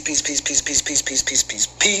Peace, peace, peace, peace, peace, peace, peace, peace,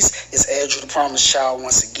 peace. It's Andrew the Promise Child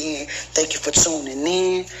once again. Thank you for tuning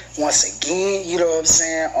in once again. You know what I'm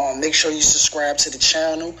saying? Make sure you subscribe to the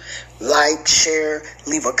channel, like, share,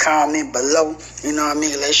 leave a comment below. You know what I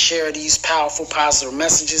mean? Let's share these powerful, positive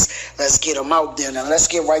messages. Let's get them out there. Now, let's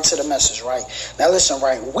get right to the message, right? Now, listen,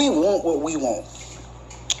 right? We want what we want.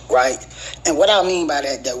 Right? And what I mean by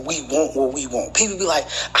that we want what we want. People be like,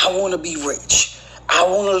 I want to be rich. I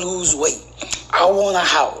want to lose weight. I want a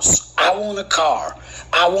house. I want a car.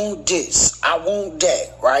 I want this. I want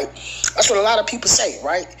that, right? That's what a lot of people say,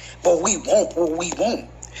 right? But we want what we want.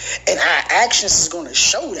 And our actions is going to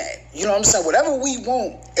show that. You know what I'm saying? Whatever we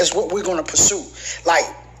want is what we're going to pursue. Like,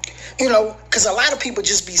 you know, because a lot of people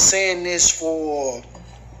just be saying this for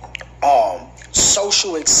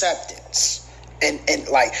social acceptance. And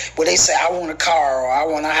like, when they say, I want a car, or I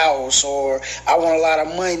want a house, or I want a lot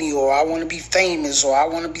of money, or I want to be famous, or I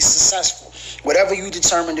want to be successful. Whatever you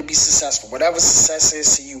determine to be successful, whatever success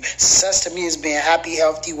is to you. Success to me is being happy,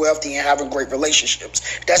 healthy, wealthy, and having great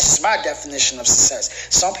relationships. That's just my definition of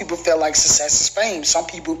success. Some people feel like success is fame. Some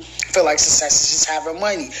people feel like success is just having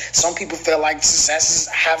money. Some people feel like success is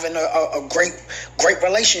having a great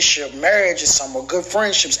relationship, marriage, or some good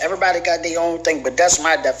friendships. Everybody got their own thing, but that's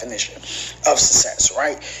my definition of success,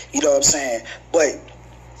 right? You know what I'm saying? But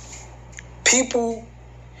people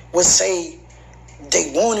would say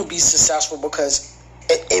they want to be successful because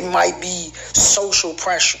it might be social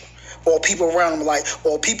pressure, or people around them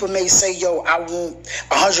or people may say, yo, I want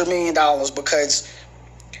 $100 million because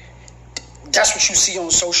that's what you see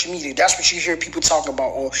on social media. That's what you hear people talk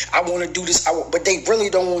about. Or I want to do this, but they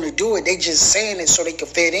really don't want to do it. They just saying it so they can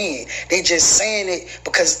fit in. They just saying it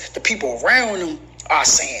because the people around them are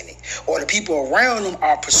saying it, or the people around them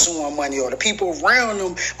are pursuing money, or the people around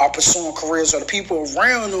them are pursuing careers, or the people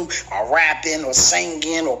around them are rapping or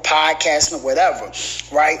singing or podcasting or whatever,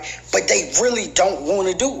 right? But they really don't want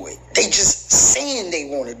to do it. They just saying they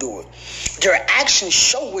want to do it. Their actions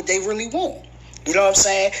show what they really want. You know what I'm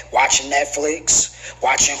saying? Watching Netflix,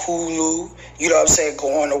 watching Hulu, you know what I'm saying?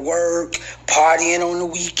 Going to work, partying on the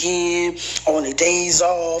weekend, on the days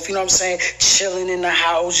off, you know what I'm saying? Chilling in the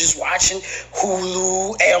house, just watching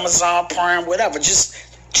Hulu, Amazon Prime, whatever, just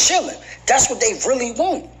chilling. That's what they really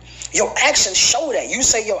want. Your actions show that. You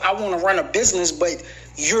say, yo, I want to run a business, but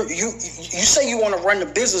you say you want to run the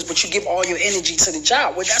business, but you give all your energy to the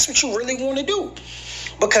job. Well, that's what you really want to do.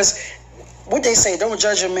 Because what they say, don't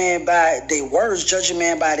judge a man by their words, judge a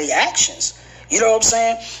man by their actions. You know what I'm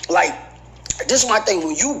saying? Like, this is my thing.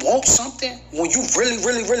 When you want something, when you really,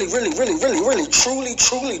 truly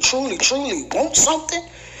want something,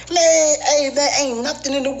 man, hey, there ain't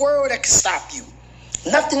nothing in the world that can stop you.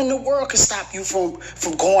 Nothing in the world can stop you from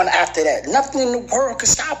going after that. Nothing in the world can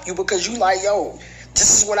stop you because you like, yo,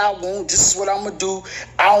 this is what I want. This is what I'm going to do.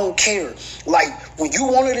 I don't care. Like, when you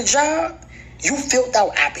wanted a job, you filled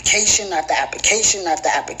out application after application after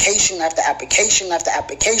application after application after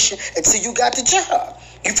application until you got the job.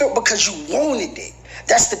 You felt because you wanted it.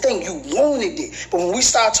 That's the thing. You wanted it. But when we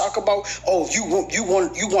start talking about, oh, you want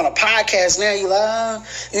a podcast now, you like,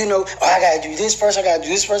 I gotta do this first, I gotta do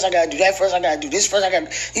this first, I gotta do that first, I gotta do this first,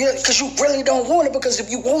 because you really don't want it. Because if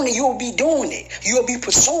you want it, you'll be doing it. You'll be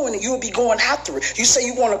pursuing it. You'll be going after it. You say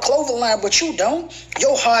you want a clothing line, but you don't.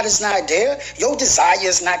 Your heart is not there. Your desire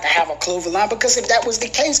is not to have a clothing line, because if that was the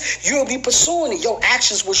case, you'll be pursuing it. Your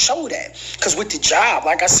actions will show that. Because with the job,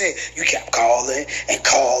 like I said, you kept calling and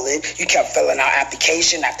calling. You kept filling out application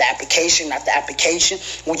after application after application.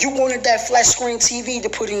 When you wanted that flat screen TV to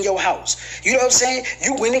put in your house, you know what I'm saying?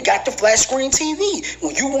 You went and got the flat screen TV.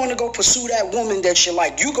 When you want to go pursue that woman that you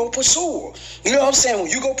like, you go pursue her. You know what I'm saying? When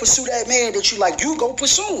you go pursue that man that you like, you go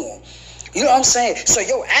pursue him. You know what I'm saying? So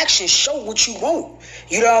your actions show what you want.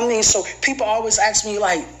 You know what I mean? So people always ask me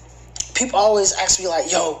like,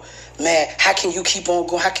 yo, man, how can you keep on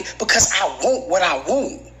going? Because I want what I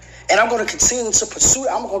want. And I'm going to continue to pursue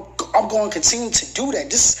it. I'm going to continue to do that.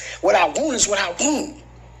 This is what I want is what I want.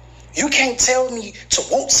 You can't tell me to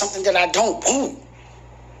want something that I don't want.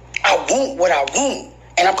 I want what I want.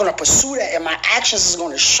 And I'm going to pursue that. And my actions is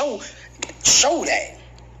going to show that.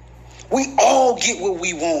 We all get what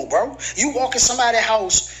we want, bro. You walk in somebody's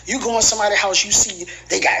house, you go in somebody's house, you see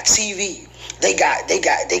they got TV. They got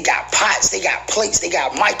pots, they got plates, they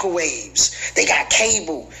got microwaves, they got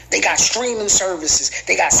cable, they got streaming services,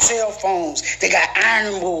 they got cell phones, they got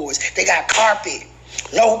ironing boards, they got carpet,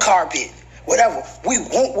 no carpet, whatever. We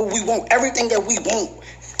want what we want. Everything that we want,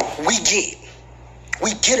 we get.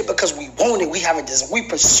 We get it because we want it. We have a desire. We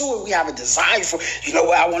pursue it. We have a desire for, you know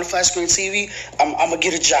what, I want a flat screen TV. I'm going to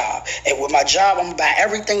get a job. And with my job, I'm going to buy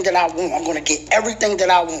everything that I want. I'm going to get everything that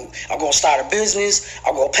I want. I'm going to start a business.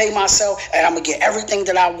 I'm going to pay myself. And I'm going to get everything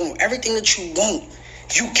that I want. Everything that you want,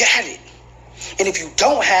 you got it. And if you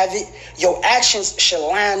don't have it, your actions should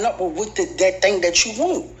line up with that thing that you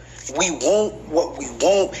want. We want what we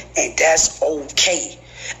want, and that's okay.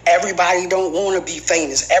 Everybody don't want to be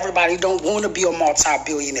famous. Everybody don't want to be a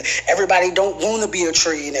multi-billionaire. Everybody don't want to be a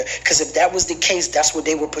trillionaire. Because if that was the case, that's what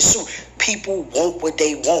they would pursue. People want what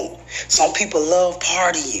they want. Some people love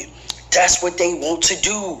partying. That's what they want to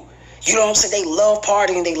do. You know what I'm saying? They love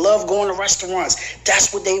partying. They love going to restaurants.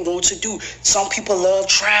 That's what they want to do. Some people love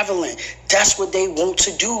traveling. That's what they want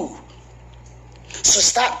to do. So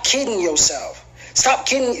stop kidding yourself. Stop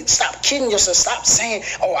kidding yourself. Stop saying,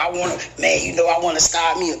 oh, I want to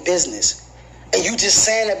start me a business. And you just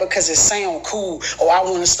saying that because it sound cool. Oh, I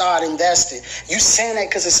want to start investing. You saying that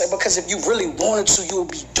because if you really wanted to, you'll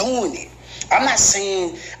be doing it. I'm not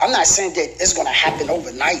saying that it's going to happen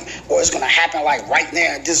overnight or it's going to happen like right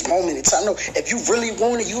now at this moment in time. No, if you really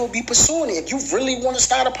want it, you will be pursuing it. If you really want to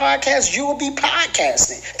start a podcast, you will be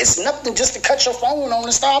podcasting. It's nothing just to cut your phone on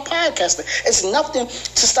and start podcasting. It's nothing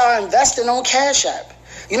to start investing on Cash App.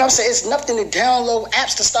 You know what I'm saying? It's nothing to download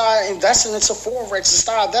apps to start investing into Forex, to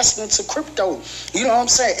start investing into crypto. You know what I'm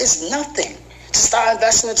saying? It's nothing. To start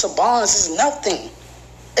investing into bonds is nothing.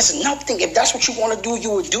 It's nothing. If that's what you want to do, you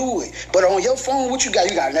would do it. But on your phone, what you got?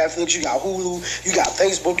 You got Netflix, you got Hulu, you got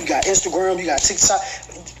Facebook, you got Instagram, you got TikTok.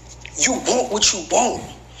 You want what you want.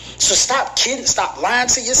 So stop kidding, stop lying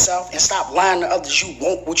to yourself, and stop lying to others. You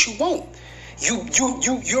want what you want.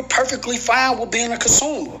 You're perfectly fine with being a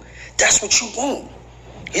consumer. That's what you want.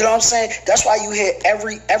 You know what I'm saying? That's why you hear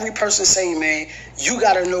every person say, man, you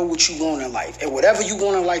got to know what you want in life. And whatever you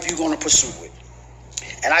want in life, you're going to pursue it.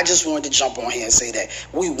 And I just wanted to jump on here and say that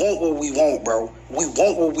we want what we want, bro. We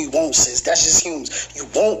want what we want, sis. That's just humans. You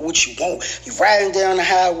want what you want. You riding down the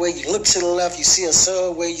highway, you look to the left, you see a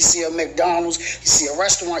Subway, you see a McDonald's, you see a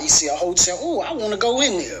restaurant, you see a hotel. Oh, I want to go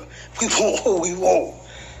in there. We want what we want.